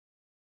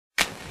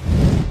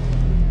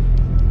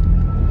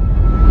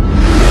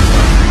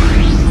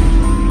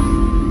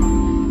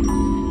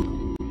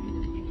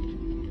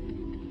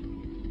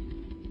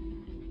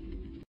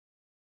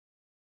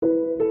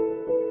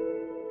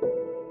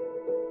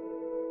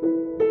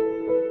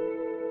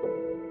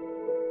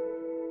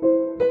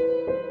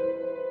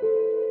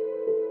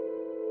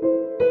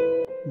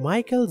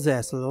Michael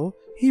Zaslow,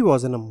 he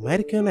was an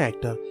American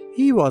actor.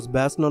 He was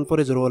best known for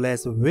his role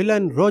as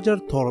villain Roger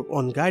Thorpe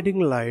on Guiding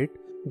Light.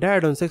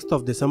 Died on 6th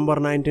of December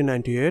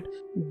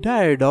 1998.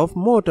 Died of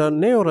motor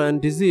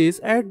neuron disease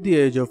at the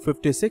age of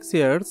 56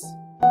 years.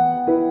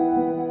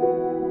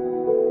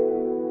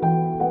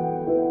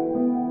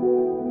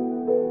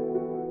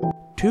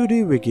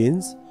 Trudy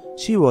Wiggins,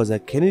 she was a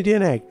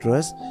Canadian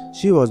actress.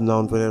 She was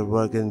known for her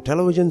work in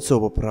television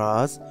soap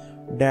operas.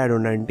 Died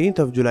on 19th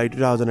of July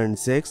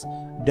 2006.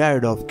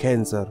 Died of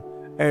cancer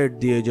at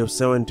the age of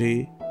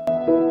 70.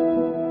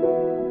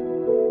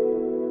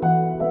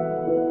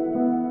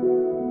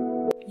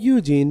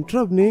 Eugene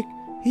Trubnik,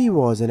 he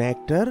was an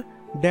actor.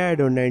 Died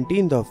on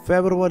 19th of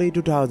February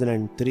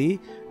 2003.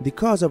 The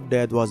cause of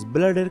death was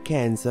bladder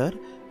cancer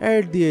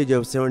at the age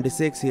of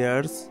 76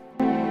 years.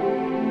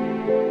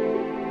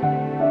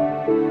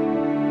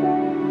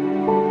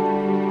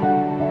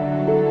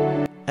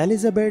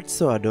 Elizabeth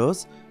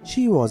Swados,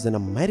 she was an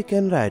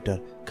American writer,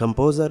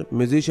 composer,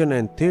 musician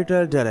and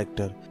theatre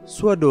director.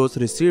 Swados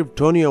received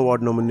Tony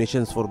Award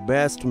nominations for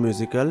Best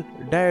Musical.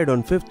 Died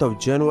on 5th of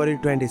January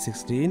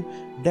 2016.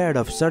 Died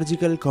of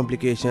surgical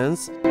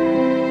complications.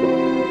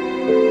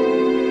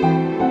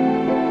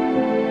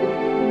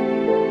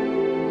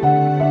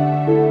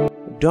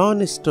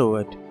 Don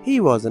Stewart, he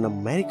was an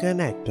American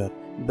actor,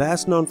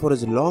 best known for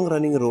his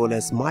long-running role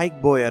as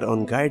Mike Boyer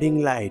on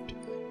Guiding Light.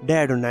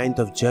 Died on 9th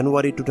of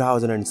January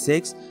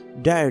 2006.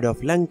 Died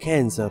of lung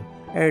cancer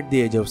at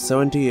the age of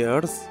 70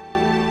 years.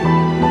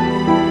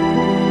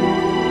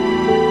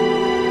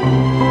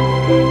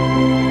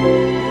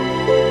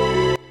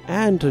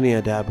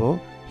 Antonia Dabo,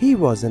 he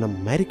was an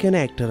American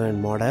actor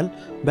and model,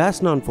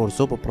 best known for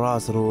soap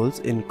operas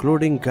roles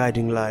including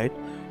Guiding Light.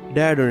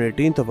 Died on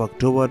 18th of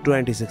October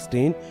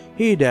 2016.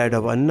 He died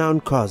of unknown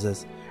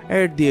causes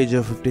at the age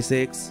of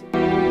 56.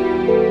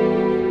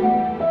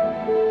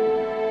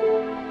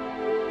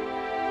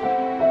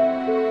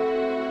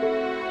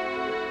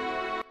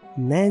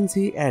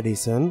 Nancy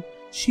Addison,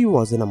 she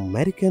was an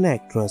American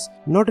actress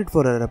noted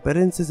for her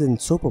appearances in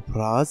soap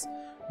operas.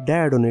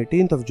 Died on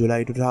 18th of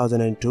July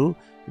 2002.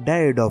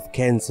 Died of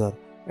cancer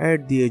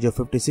at the age of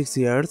 56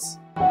 years.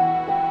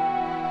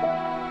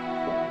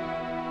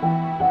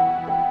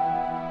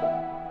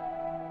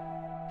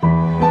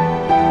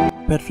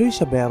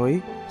 Patricia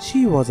Barry,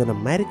 she was an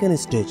American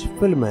stage,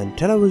 film and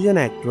television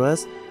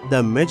actress.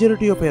 The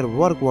majority of her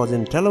work was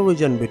in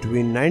television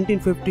between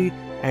 1950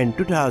 and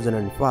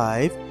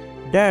 2005.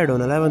 Died on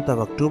 11th of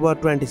October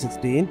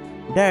 2016.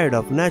 Died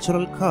of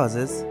natural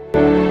causes.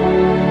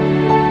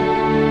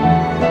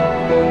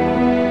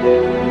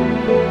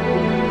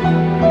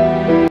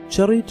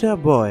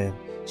 Charita Boyer,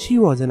 she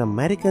was an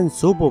American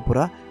soap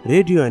opera,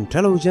 radio and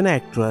television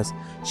actress.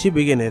 She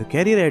began her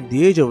career at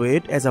the age of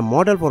 8 as a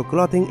model for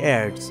clothing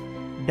ads.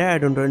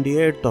 Died on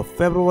 28th of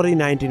February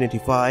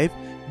 1985.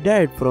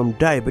 Died from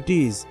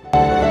diabetes.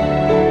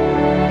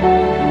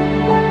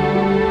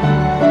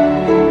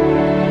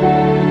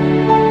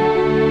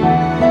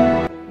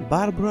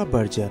 Barbara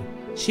Berger,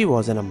 she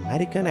was an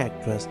American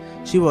actress.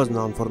 She was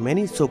known for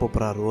many soap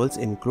opera roles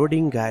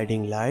including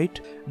Guiding Light.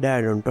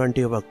 Died on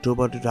 20th of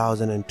October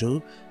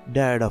 2002.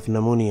 Died of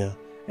pneumonia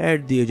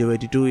at the age of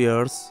 82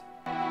 years.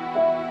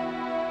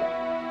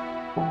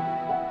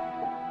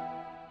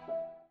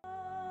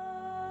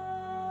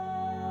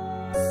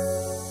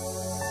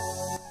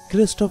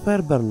 Christopher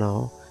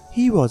Bernau,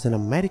 he was an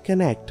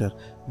American actor,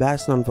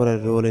 best known for a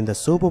role in the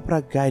soap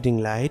opera Guiding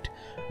Light.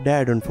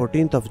 Died on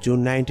 14th of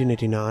June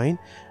 1989.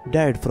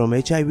 Died from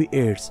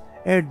HIV/AIDS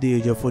at the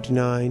age of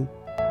 49.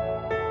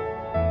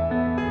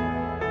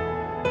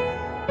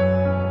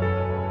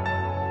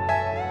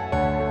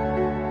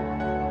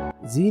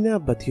 Zena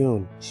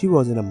Bethune, she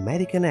was an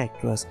American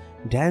actress,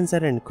 dancer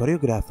and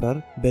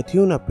choreographer.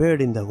 Bethune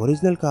appeared in the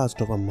original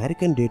cast of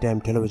American daytime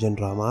television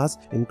dramas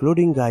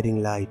including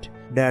Guiding Light.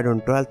 Died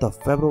on 12th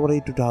of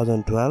February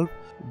 2012.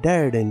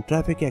 Died in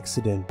traffic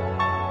accident.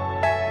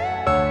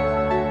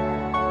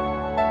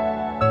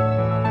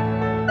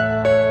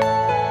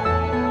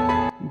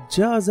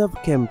 Joseph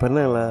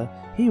Campanella,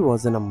 he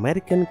was an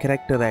American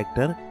character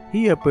actor.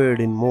 He appeared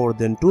in more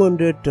than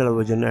 200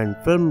 television and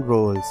film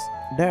roles.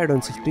 Died on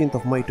 16th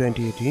of May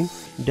 2018.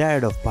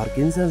 Died of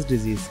Parkinson's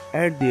disease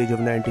at the age of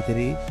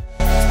 93.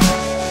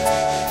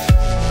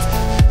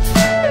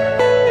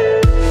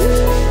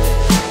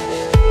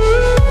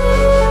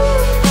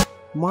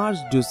 Marge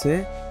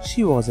Duce,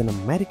 she was an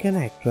American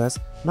actress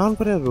known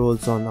for her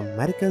roles on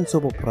American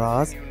soap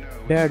operas.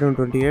 Died on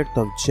 28th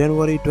of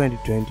January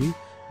 2020.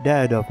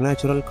 Died of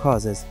natural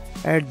causes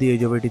at the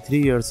age of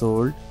 83 years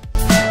old.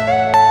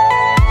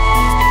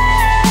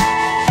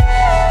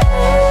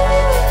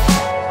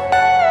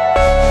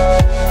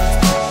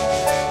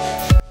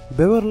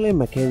 Beverly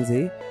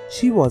Mackenzie,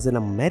 she was an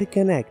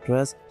American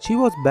actress. She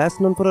was best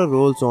known for her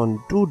roles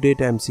on two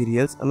daytime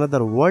serials,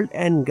 Another World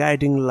and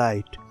Guiding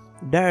Light.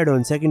 Died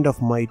on 2nd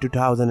of May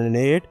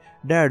 2008.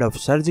 Died of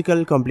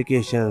surgical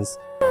complications